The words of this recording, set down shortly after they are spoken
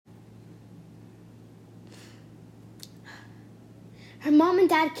Her mom and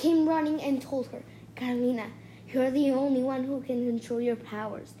dad came running and told her, "Carolina, you're the only one who can control your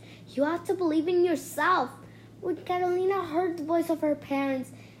powers. You have to believe in yourself." When Carolina heard the voice of her parents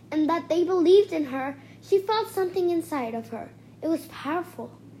and that they believed in her, she felt something inside of her. It was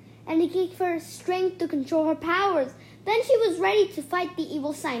powerful, and it gave her strength to control her powers. Then she was ready to fight the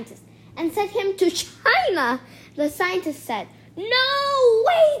evil scientist and send him to China. The scientist said, "No,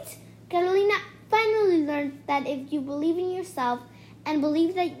 wait!" Carolina finally learned that if you believe in yourself and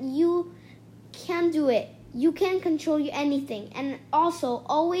believe that you can do it, you can control anything, and also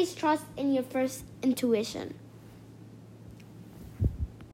always trust in your first intuition.